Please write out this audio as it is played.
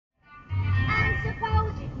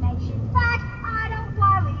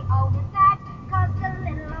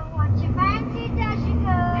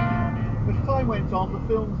went on, the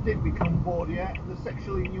films did become bawdier and the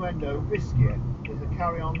sexual innuendo riskier as the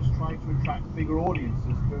carry-ons tried to attract bigger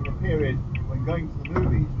audiences during a period when going to the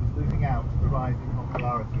movies was losing out to the rising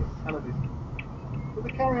popularity of television. But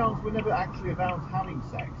the carry-ons were never actually about having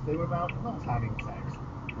sex, they were about not having sex,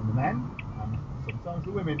 and the men, and sometimes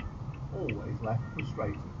the women, always left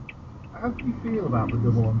frustrated. How do you feel about the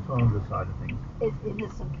double entendre side of things? It's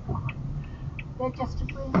innocent fun. They're just a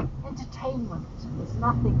great entertainment. There's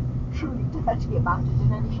nothing truly dirty about it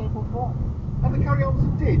in any shape or form. And the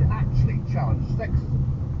carry-ons did actually challenge sexism.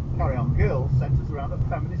 Carry-on Girls centres around a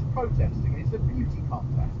feminist protest against a beauty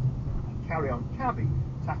contest. And Carry-on Cabby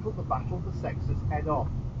tackled the battle of the sexes head-on,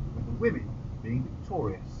 with the women being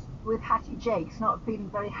victorious. With Hattie Jakes not feeling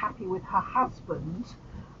very happy with her husband,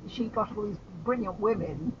 she got all these brilliant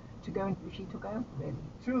women to go and she took over, really.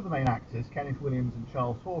 Two of the main actors, Kenneth Williams and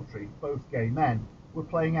Charles Hawtrey, both gay men, were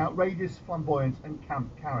playing outrageous, flamboyant and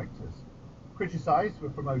camp characters. Criticised for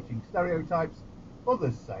promoting stereotypes,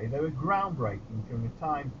 others say they were groundbreaking during a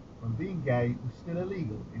time when being gay was still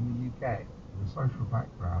illegal in the UK. The social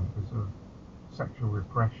background was of sexual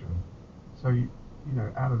repression, so you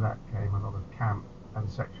know, out of that came a lot of camp and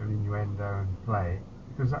sexual innuendo and play,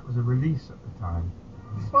 because that was a release at the time.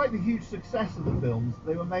 Despite the huge success of the films,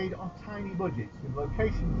 they were made on tiny budgets, with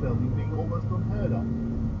location filming being almost unheard of.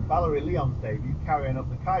 Valerie Leon's debut, Carrying Up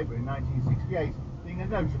the Khyber in 1968, being a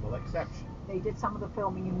notable exception. They did some of the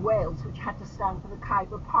filming in Wales, which had to stand for the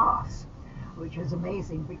Khyber Pass, which was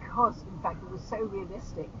amazing because, in fact, it was so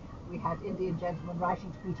realistic. We had Indian gentlemen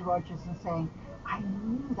writing to Peter Rogers and saying, I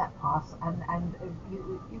knew that pass, and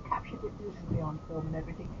you captured it beautifully on film and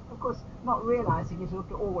everything. Of course, not realising it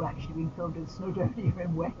had all actually been filmed in Snowdonia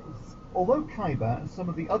in Wales. Although Khyber and some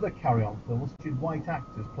of the other carry-on films featured white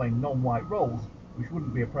actors playing non-white roles, which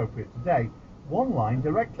wouldn't be appropriate today, one line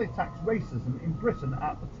directly attacks racism in Britain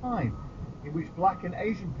at the time, in which black and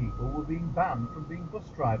Asian people were being banned from being bus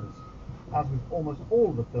drivers. As with almost all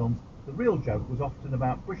of the films, the real joke was often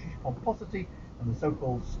about British pomposity and the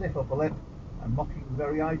so-called stiff upper lip, and mocking the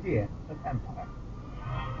very idea of empire.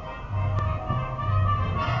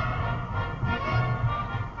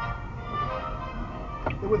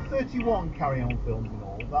 There were 31 carry-on films in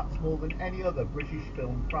all. That's more than any other British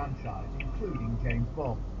film franchise, including James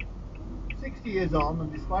Bond. 60 years on,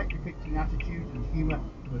 and despite depicting attitude and humour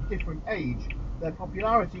from a different age, their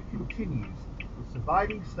popularity continues, with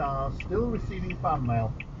surviving stars still receiving fan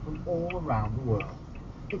mail from all around the world.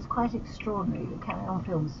 It's quite extraordinary that carry-on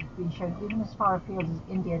films have been shown even as far afield as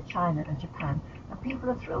India, China and Japan, and people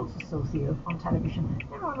are thrilled to still see them on television.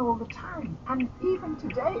 They're on all the time, and even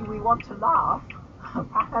today we want to laugh,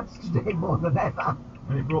 perhaps today more than ever.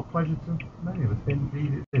 And it brought pleasure to many of us.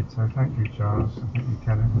 Indeed it did, so thank you, Charles, and thank you,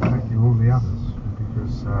 Kenneth, and thank you all the others,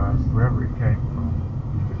 because wherever it came from,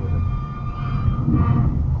 you delivered.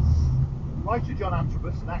 Writer John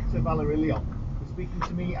Antrobus and actor Valerie Leon were speaking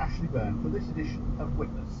to me, Ashley Byrne, for this edition of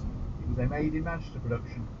Witness. It was a Made in Manchester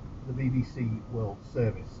production for the BBC World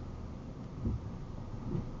Service.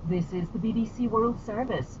 This is the BBC World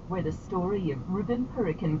Service, where the story of Reuben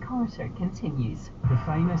Hurricane Carter continues. The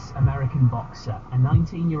famous American boxer and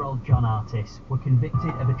 19-year-old John Artis were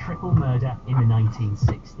convicted of a triple murder in the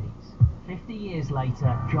 1960s. 50 years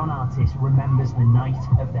later, John Artis remembers the night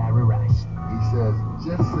of their arrest. He says,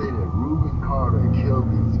 just say that Reuben Carter killed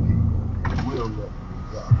these people. We'll let them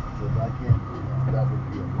go. So if I can't do that, that would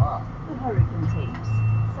be a lie. The Hurricane Tapes,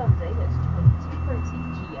 Sunday at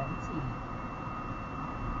 20:30 GMT.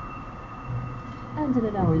 And in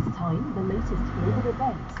an hour's time, the latest global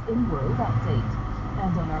events in World Update.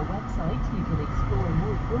 And on our website, you can explore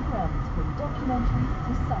more programs from documentaries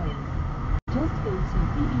to science. Just go to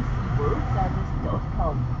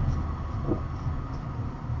bbcworldservice.com.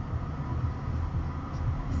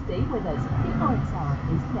 Stay with us, the Arts Hour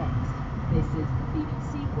is next. This is the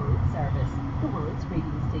BBC World Service, the world's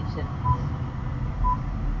radio station.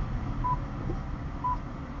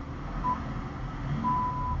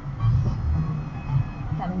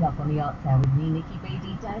 Coming up on the Arts Hour with me, Nikki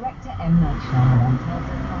Beattie, director M. Night Shyamalan tells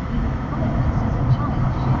us how he developed as a child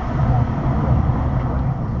shaped his life.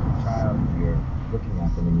 As a child, you're looking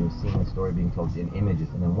at them and you're seeing the story being told in images,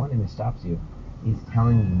 and then one image stops you, is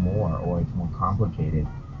telling you more, or it's more complicated.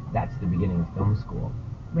 That's the beginning of film school.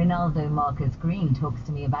 Ronaldo Marcus Green talks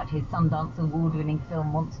to me about his Sundance Award-winning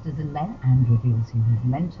film Monsters and Men, and reveals who his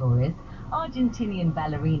mentor is. Argentinian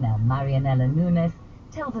ballerina Marianela Nunes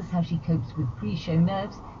tells us how she copes with pre-show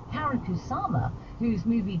nerves. Karen Kusama, whose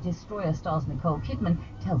movie Destroyer stars Nicole Kidman,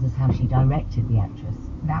 tells us how she directed the actress.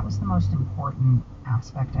 That was the most important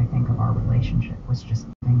aspect, I think, of our relationship, was just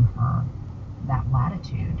giving her that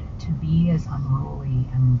latitude to be as unruly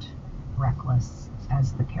and reckless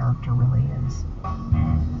as the character really is.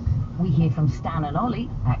 We hear from Stan and Ollie,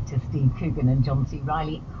 actors Steve Coogan and John C.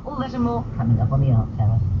 Reilly. All that and more coming up on the Art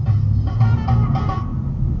Hour.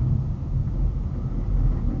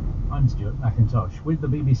 I'm Stuart McIntosh with the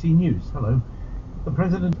BBC News. Hello. The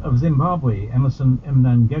President of Zimbabwe, Emmerson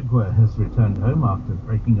Mnangagwa, has returned home after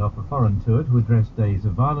breaking off a foreign tour to address days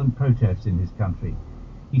of violent protests in his country.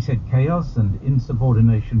 He said chaos and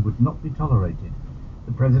insubordination would not be tolerated.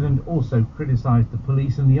 The President also criticised the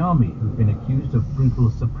police and the army, who've been accused of brutal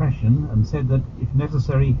suppression, and said that, if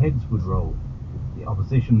necessary, heads would roll. The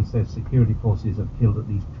opposition says security forces have killed at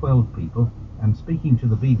least 12 people, and speaking to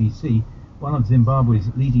the BBC, one of Zimbabwe's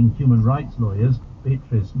leading human rights lawyers,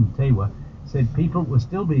 Beatrice Mtewa, said people were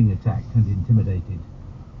still being attacked and intimidated.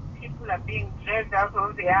 People are being dragged out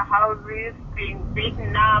of their houses, being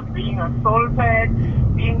beaten up, being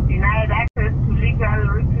assaulted, being denied access to legal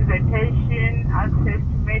representation, access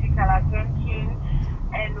to medical attention,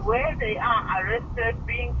 and where they are arrested,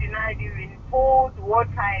 being denied even food,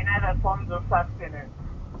 water, and other forms of sustenance.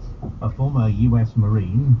 A former US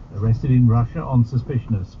Marine, arrested in Russia on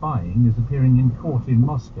suspicion of spying, is appearing in court in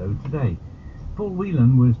Moscow today. Paul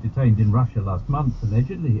Whelan was detained in Russia last month,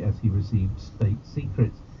 allegedly as he received state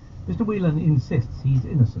secrets. Mr. Whelan insists he's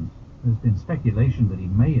innocent. There's been speculation that he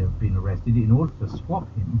may have been arrested in order to swap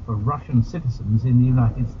him for Russian citizens in the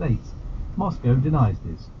United States. Moscow denies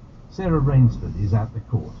this. Sarah Rainsford is at the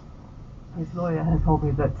court. His lawyer has told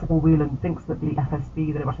me that Paul Whelan thinks that the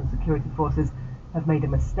FSB, the Russian security forces, have made a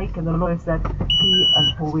mistake, and the lawyer said he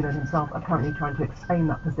and Paul Whelan himself are currently trying to explain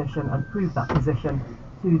that position and prove that position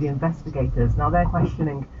to the investigators. Now they're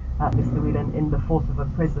questioning Mr. Whelan in the Fort of a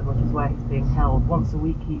prison, which is where he's being held. Once a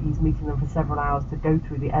week he's meeting them for several hours to go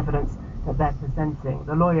through the evidence that they're presenting.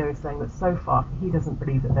 The lawyer is saying that so far he doesn't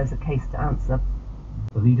believe that there's a case to answer.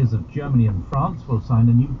 The leaders of Germany and France will sign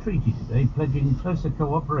a new treaty today, pledging closer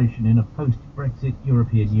cooperation in a post-Brexit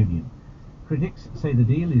European Union. Critics say the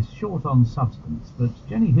deal is short on substance, but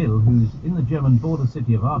Jenny Hill, who's in the German border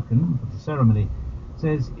city of Aachen for the ceremony,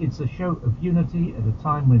 says it's a show of unity at a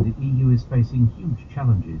time when the EU is facing huge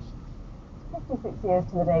challenges. 56 years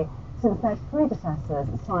to the day since their predecessors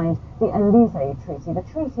signed the Elysee Treaty, the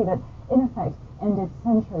treaty that in effect ended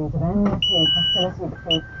centuries of enmity and hostility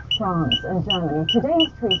between France and Germany. Today's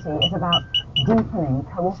treaty is about deepening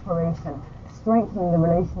cooperation, strengthening the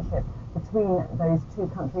relationship between those two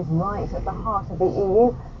countries right at the heart of the EU.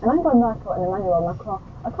 And Angela Merkel and Emmanuel Macron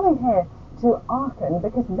are coming here to Aachen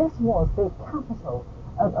because this was the capital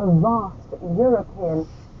of a vast European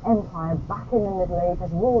empire back in the Middle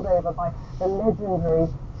Ages, ruled over by the legendary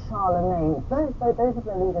Charlemagne. Those of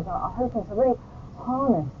the leaders are hoping to really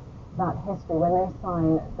harness that history when they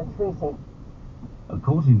sign the treaty. A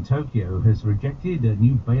court in Tokyo has rejected a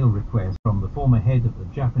new bail request from the former head of the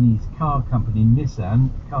Japanese car company Nissan,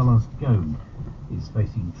 Carlos Ghosn. He's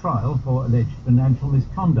facing trial for alleged financial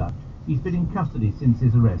misconduct. He's been in custody since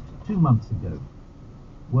his arrest 2 months ago.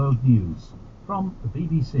 World News from the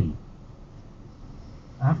BBC.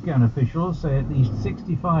 Afghan officials say at least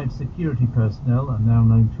 65 security personnel are now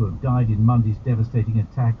known to have died in Monday's devastating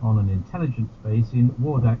attack on an intelligence base in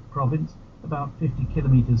Wardak province, about 50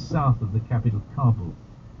 kilometers south of the capital Kabul.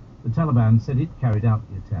 The Taliban said it carried out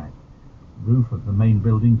the attack. The roof of the main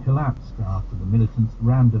building collapsed after the militants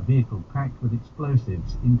rammed a vehicle packed with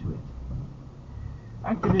explosives into it.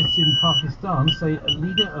 Activists in Pakistan say a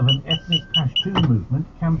leader of an ethnic Pashtun movement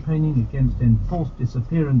campaigning against enforced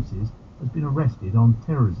disappearances has been arrested on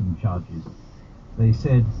terrorism charges. They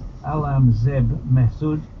said Alam Zeb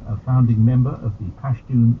Mehsud, a founding member of the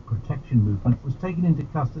Pashtun Protection Movement, was taken into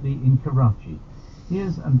custody in Karachi.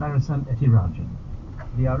 Here's Ambarasan Etirajan.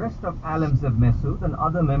 The arrest of Alam Zeb Mehsud and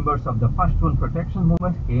other members of the Pashtun Protection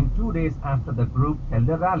Movement came 2 days after the group held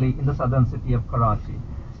a rally in the southern city of Karachi.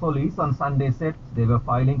 Police on Sunday said they were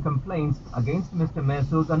filing complaints against Mr.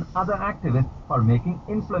 Mehsud and other activists for making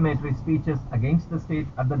inflammatory speeches against the state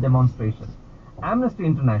at the demonstration. Amnesty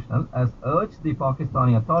International has urged the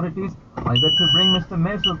Pakistani authorities either to bring Mr.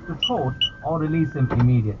 Mehsud to court or release him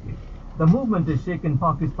immediately. The movement has shaken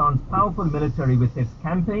Pakistan's powerful military with its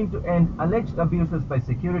campaign to end alleged abuses by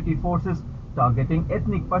security forces targeting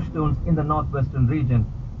ethnic Pashtuns in the northwestern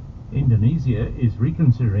region. Indonesia is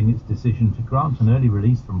reconsidering its decision to grant an early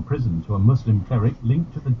release from prison to a Muslim cleric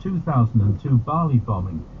linked to the 2002 Bali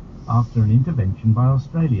bombing after an intervention by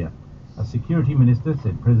Australia. A security minister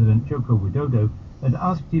said President Joko Widodo had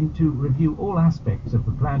asked him to review all aspects of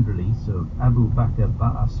the planned release of Abu Bakr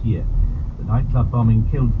Ba'asyir. The nightclub bombing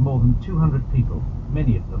killed more than 200 people,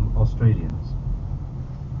 many of them Australians.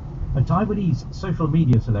 A Taiwanese social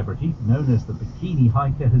media celebrity known as the Bikini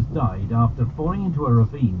Hiker has died after falling into a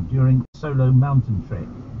ravine during a solo mountain trek.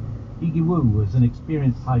 Iggy Wu was an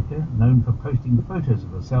experienced hiker known for posting photos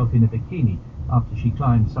of herself in a bikini after she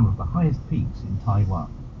climbed some of the highest peaks in Taiwan.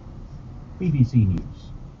 BBC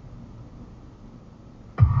News.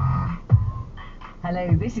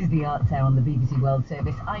 Hello, this is the Arts Hour on the BBC World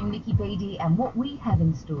Service. I'm Nikki Beattie, and what we have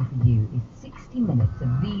in store for you is 60 minutes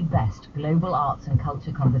of the best global arts and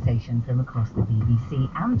culture conversation from across the BBC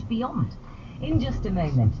and beyond. In just a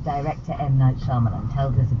moment, director M. Night Shyamalan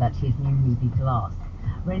tells us about his new movie Glass.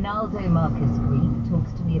 Ronaldo Marcus Green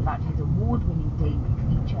talks to me about his award-winning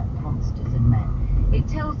debut feature, Monsters and Men. It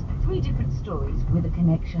tells 3 different stories with a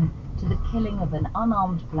connection to the killing of an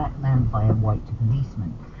unarmed black man by a white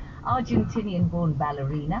policeman. Argentinian-born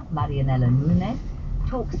ballerina Marianela Nunes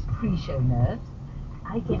talks pre-show nerves.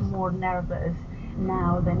 I get more nervous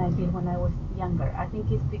now than I did when I was younger. I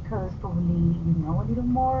think it's because probably you know a little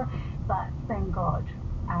more, but thank God,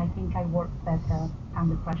 I think I work better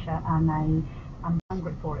under pressure, and I'm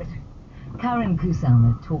hungry for it. Karen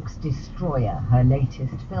Kusama talks Destroyer, her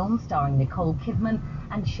latest film starring Nicole Kidman,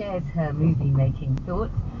 and shares her movie-making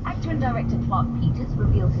thoughts. Actor and director Clark Peters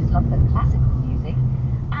reveals his love for classical music,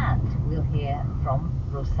 and we'll hear from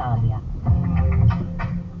Rosalia.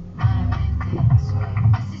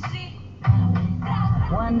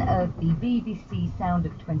 One of the BBC Sound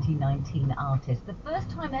of 2019 artists. The first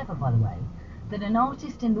time ever, by the way, that an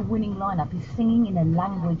artist in the winning lineup is singing in a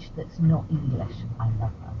language that's not English. I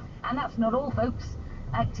love that. And that's not all, folks.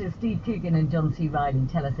 Actors Steve Coogan and John C. Reilly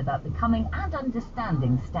tell us about becoming and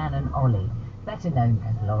understanding Stan and Ollie, better known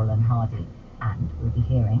as Laurel and Hardy. And we'll be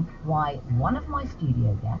hearing why one of my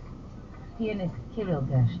studio guests, pianist Kirill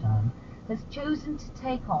Gerstein, has chosen to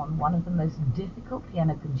take on one of the most difficult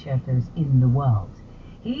piano concertos in the world.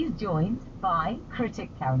 He's joined by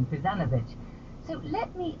critic Karen Kruzanovic. So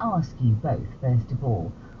let me ask you both, first of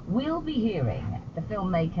all, we'll be hearing the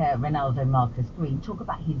filmmaker Ronaldo Marcus Green talk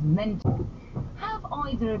about his mentor. Have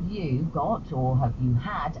either of you got, or have you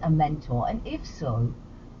had, a mentor? And if so,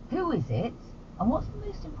 who is it? And what's the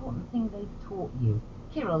most important thing they've taught you?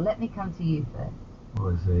 Kirill, let me come to you first.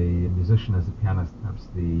 Well, as a musician, as a pianist, perhaps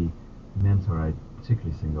the mentor I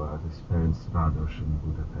particularly single out is Ferenc Rados in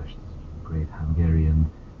Budapest, a great Hungarian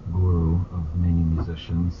guru of many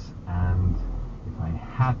musicians. And if I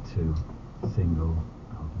had to single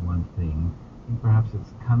out one thing, I think perhaps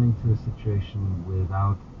it's coming to a situation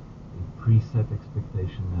without a preset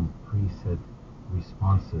expectation and preset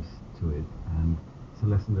responses to it, and it's a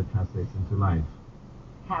lesson that translates into life.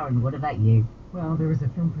 Karen, what about you? Well, there was a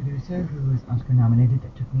film producer who was Oscar nominated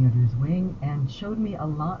that took me under his wing and showed me a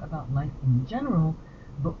lot about life in general,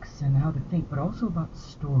 books and how to think, but also about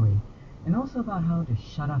story, and also about how to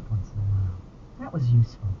shut up once in a while. That was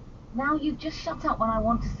useful. Now you've just shut up when I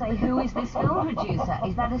want to say who is this film producer.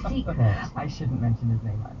 Is that a secret? I shouldn't mention his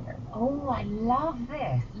name on here. Oh, I love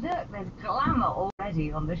this. Look, there's glamour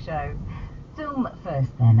already on the show. Film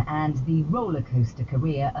first then, and the roller coaster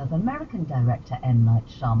career of American director M. Night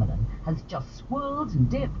Shyamalan has just swirled and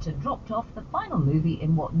dipped and dropped off the final movie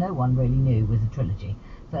in what no one really knew was a trilogy.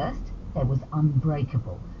 First, there was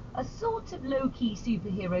Unbreakable, a sort of low-key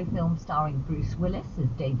superhero film starring Bruce Willis as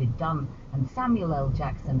David Dunn and Samuel L.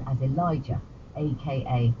 Jackson as Elijah,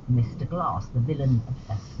 aka Mr. Glass, the villain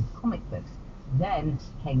obsessed with comic books. Then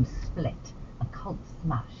came Split, a cult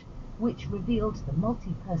smash, which revealed the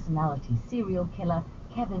multi-personality serial killer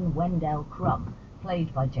Kevin Wendell Crumb,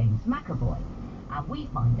 played by James McAvoy. And we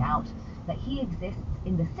find out that he exists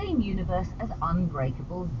in the same universe as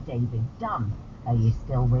Unbreakable's David Dunn. Are you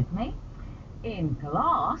still with me? In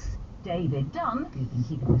Glass, David Dunn, who's been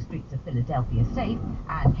keeping the streets of Philadelphia safe,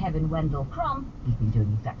 and Kevin Wendell Crumb, who's been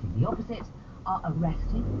doing exactly the opposite, are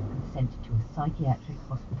arrested and sent to a psychiatric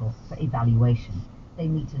hospital for evaluation. They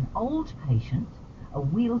meet an old patient, a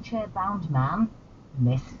wheelchair-bound man,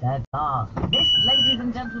 Mr. Glass. This, ladies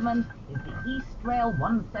and gentlemen, is the East Rail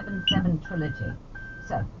 177 trilogy.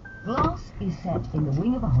 So, Glass is set in the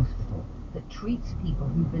wing of a hospital that treats people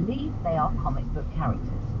who believe they are comic book characters,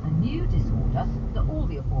 a new disorder that all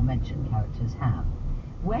the aforementioned characters have.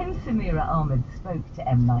 When Samira Ahmed spoke to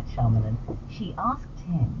M. Night Shyamalan, she asked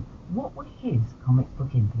him what were his comic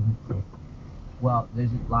book influences. Well,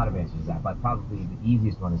 there's a lot of answers to that, but probably the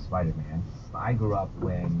easiest one is Spider-Man. I grew up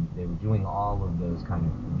when they were doing all of those kind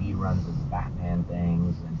of reruns of the Batman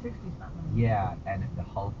things. And 60s Batman. Yeah, and the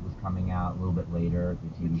Hulk was coming out a little bit later,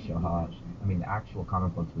 the TV show Hush. I mean, the actual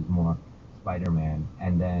comic books was more Spider-Man.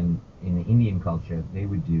 And then in the Indian culture, they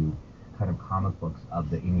would do kind of comic books of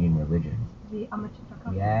the Indian religion. The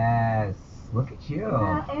Amachita. Yes. Look at you.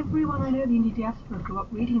 Everyone I know in the Indian diaspora grew up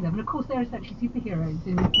reading them, and of course they're essentially superheroes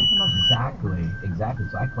in mythological Exactly.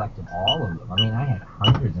 So I collected all of them. I mean, I had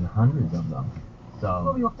hundreds and hundreds of them. So.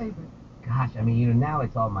 What were your favorites? Gosh, I mean, now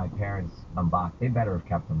it's all my parents' unboxed. They better have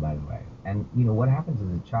kept them, by the way. And, what happens as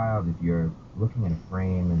a child if you're looking at a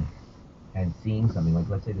frame and seeing something, like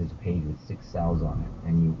let's say there's a page with 6 cells on it,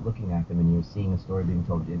 and you're looking at them and you're seeing a story being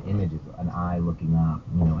told in images, an eye looking up,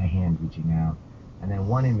 a hand reaching out, and then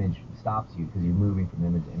one image stops you because you're moving from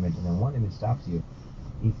image to image, and then one image stops you,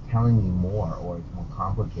 it's telling you more, or it's more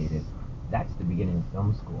complicated. That's the beginning of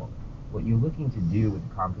film school. What you're looking to do with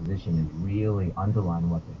the composition is really underline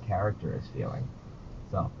what the character is feeling.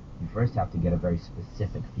 So you first have to get a very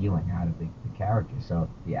specific feeling out of the character. So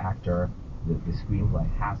the actor, the screenplay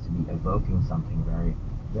has to be evoking something very,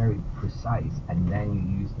 very precise, and then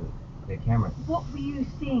you use the camera. What were you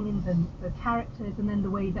seeing in them, the characters, and then the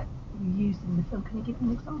way that you used in the film? Can you give me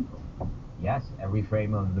an example? Yes, every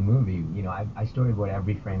frame of the movie. I storyboard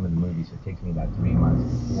every frame of the movie, so it takes me about 3 months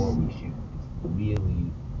before we shoot. It's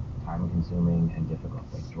really time-consuming and difficult.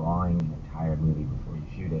 It's like drawing an entire movie before you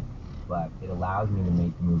shoot it, but it allows me to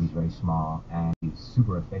make the movies very small and be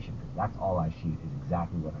super efficient, because that's all I shoot is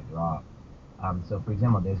exactly what I draw. So for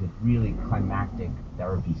example, there's a really climactic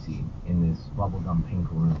therapy scene in this bubblegum pink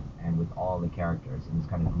room, and with all the characters in this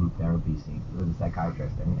kind of group therapy scene with a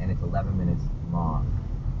psychiatrist, and it's 11 minutes long,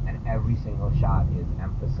 and every single shot is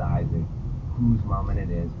emphasizing whose moment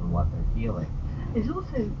it is and what they're feeling. There's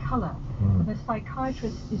also colour. The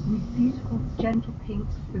psychiatrist is these beautiful, gentle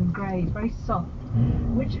pinks and greys, very soft.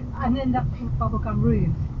 And then that pink bubblegum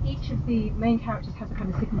room. Each of the main characters has a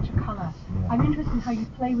kind of signature colour. I'm interested in how you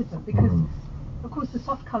play with them, because, of course, the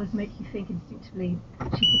soft colours make you think instinctively,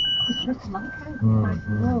 she's supposed to like her, it's nice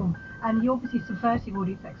and warm. And you're obviously subverting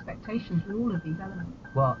audience expectations with all of these elements.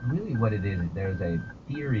 Well, really what it is there's a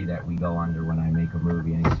theory that we go under when I make a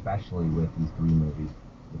movie, and especially with these 3 movies.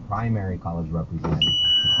 The primary colors represent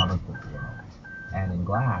the comic book world. And in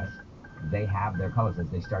Glass, they have their colors. As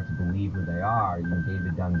they start to believe who they are,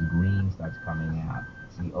 David Dunn's green starts coming out.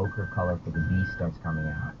 The ochre color for the beast starts coming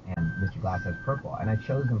out. And Mr. Glass has purple. And I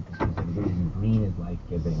chose them for specific reasons. Green is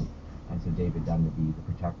life-giving, and so David Dunn would be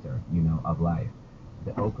the protector, of life.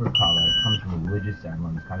 The ochre color comes from a religious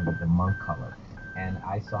ceremony. It's kind of like the monk color. And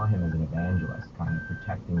I saw him as an evangelist, kind of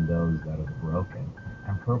protecting those that are the broken.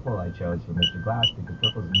 And purple I chose for Mr. Glass because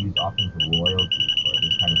purple is used often for royalty, for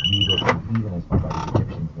this kind of regal, even as far as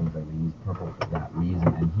Egyptians, things like they use purple for that reason,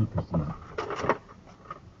 and he perceives it.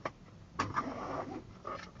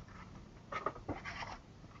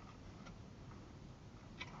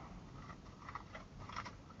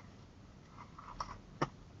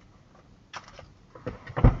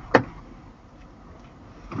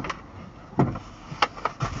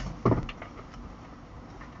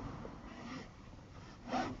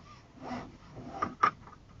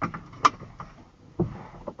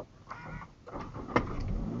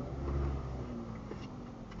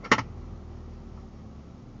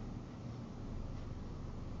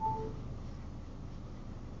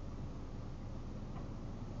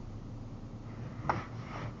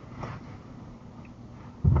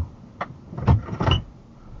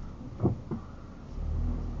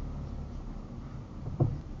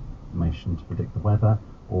 To predict the weather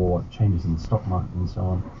or changes in the stock market and so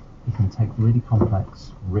on. You can take really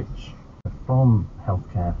complex, rich, from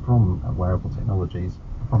healthcare, from wearable technologies,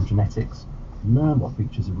 from genetics, learn what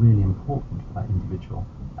features are really important for that individual,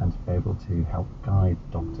 and to be able to help guide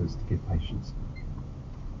doctors to give patients.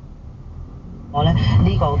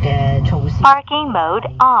 Parking mode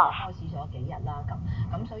off.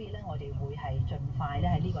 咁所以咧，我哋會係盡快咧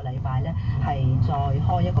喺呢個禮拜咧係再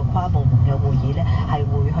開一個跨部門嘅會議咧，係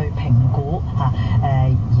會去評估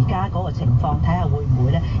而家嗰個情況，睇下會唔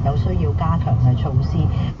會咧有需要加強嘅措施。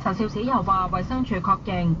陳肇始又話，衛生署確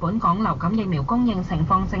認本港流感疫苗供應情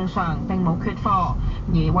況正常，並冇缺貨，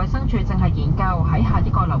而衛生署正係研究喺下一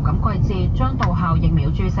個流感季節將到校疫苗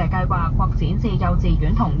注射計劃擴展至幼稚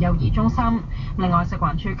園同幼兒中心。另外，食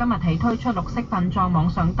環署今日起推出綠色殯葬網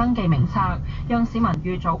上登記名冊，讓市民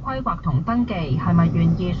預早規劃同登記係咪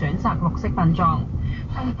願意選擇綠色殯葬。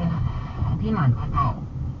天蘭嗰度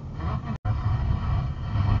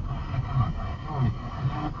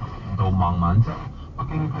到孟晚舟，北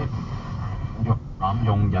京批評濫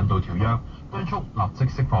用引渡條約，敦促立即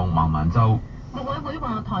釋放孟晚舟。陸委會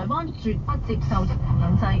話：台灣絕不接受一國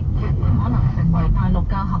兩制，亦不可能成為大陸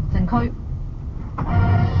嘅行政區。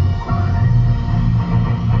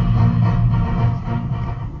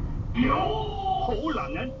好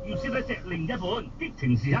男人要識得隻另一半。激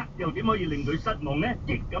情時刻又點可以令佢失望呢？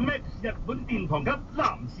極感 X 日本殿堂級男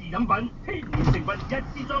士飲品，天然成分一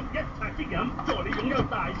支裝一拆即飲，助你擁有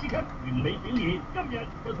大師級完美表現。今日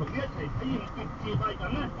就同你一齊體驗極致快感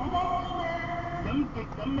啦！飲極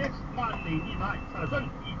感 X 萬利熱賣，查詢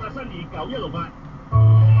28329168。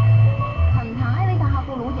陳太，你架客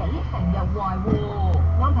個老爺 lift 成日壞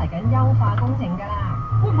喎，安排緊優化工程㗎啦，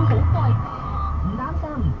會唔會好貴㗎？唔擔心，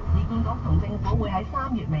市建局同政府會喺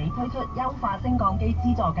3月尾推出優化升降機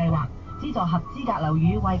資助計劃，資助合資格樓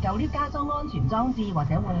宇為舊 lift 加裝安全裝置或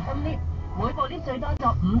者換新 lift，每部 lift 最多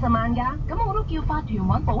作50萬㗎。咁我都叫法團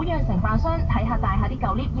揾保養承辦商睇下大廈啲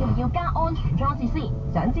舊 lift 要唔要加安全裝置先。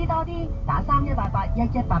想知多啲，打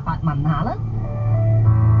31881188問下啦。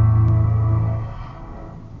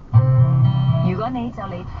如果你就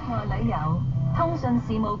嚟出外旅遊，通訊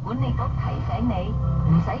事務管理局提醒你，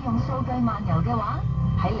唔使用數據漫遊嘅話，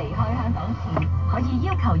喺離開香港前，可以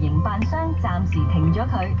要求營辦商暫時停咗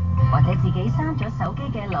佢，或者自己刪咗手機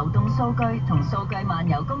嘅流動數據同數據漫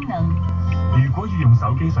遊功能。如果要用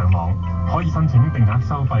手機上網，可以申請定額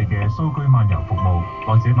收費嘅數據漫遊服務，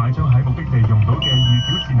或者買張喺目的地用到嘅預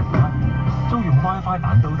繳智能卡，租用 WiFi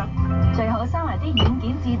蛋都得。最好收埋啲軟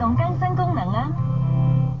件自動更新功能啊！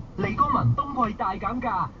利光文冬季大減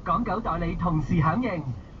價，港九代理同時響應。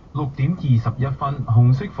6點21分，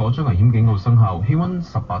紅色火災危險警告生效，氣溫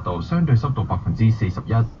18度，相對濕度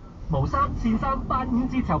41%。毛衫、線衫85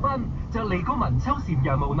折酬賓，着利光文秋蟬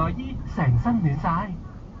羊毛內衣，成身暖晒。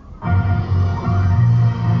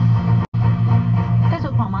繼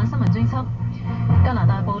續傍晚新聞專輯。加拿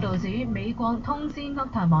大報導指，美國通知渥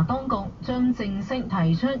太華當局將正式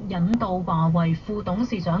提出引渡華為副董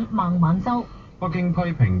事長孟晚舟。北京批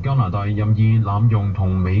評加拿大任意濫用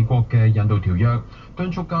同美國嘅引渡條約，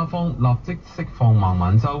敦促加方立即釋放孟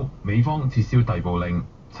晚舟，美方撤銷逮捕令。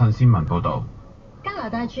陳先文報導。加拿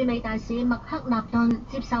大駐美大使麥克納頓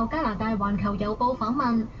接受加拿大環球郵報訪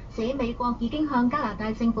問，指美國已經向加拿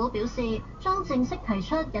大政府表示，將正式提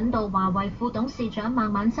出引渡華為副董事長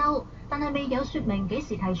孟晚舟，但係未有説明幾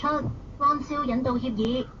時提出。按照引渡協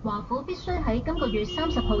議，華府必須喺今個月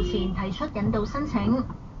30號前提出引渡申請。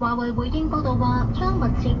華為回應報道話，將密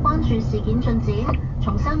切關注事件進展，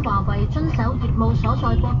重申華為遵守業務所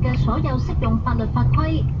在國嘅所有適用法律法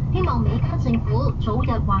規，希望美加政府早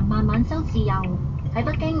日還孟晚舟自由。喺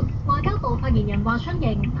北京，外交部發言人華春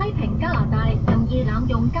瑩批評加拿大任意濫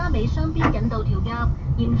用加美雙邊引渡條約，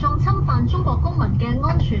嚴重侵犯中國公民嘅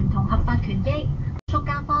安全同合法權益，促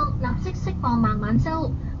加方立即釋放孟晚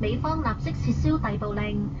舟，美方立即撤銷逮捕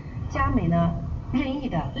令。加美呢任意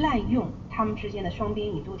的濫用他們之間的雙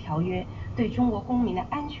邊引渡條約，對中國公民的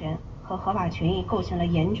安全和合法權益構成了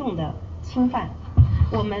嚴重的侵犯。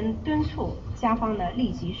我們敦促加方呢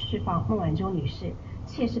立即釋放孟晚舟女士，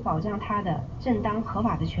切實保障她的正當合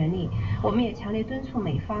法的權利。我們也強烈敦促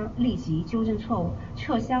美方立即糾正錯誤，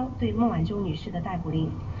撤銷對孟晚舟女士的逮捕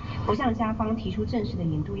令，不向加方提出正式的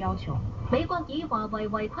引渡要求。美國以華為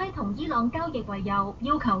違規同伊朗交易為由，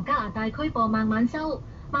要求加拿大拘捕孟晚舟。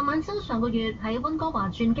孟晚舟上個月喺溫哥華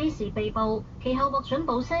轉機時被捕，其後獲准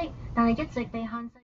保釋，但係一直被限制。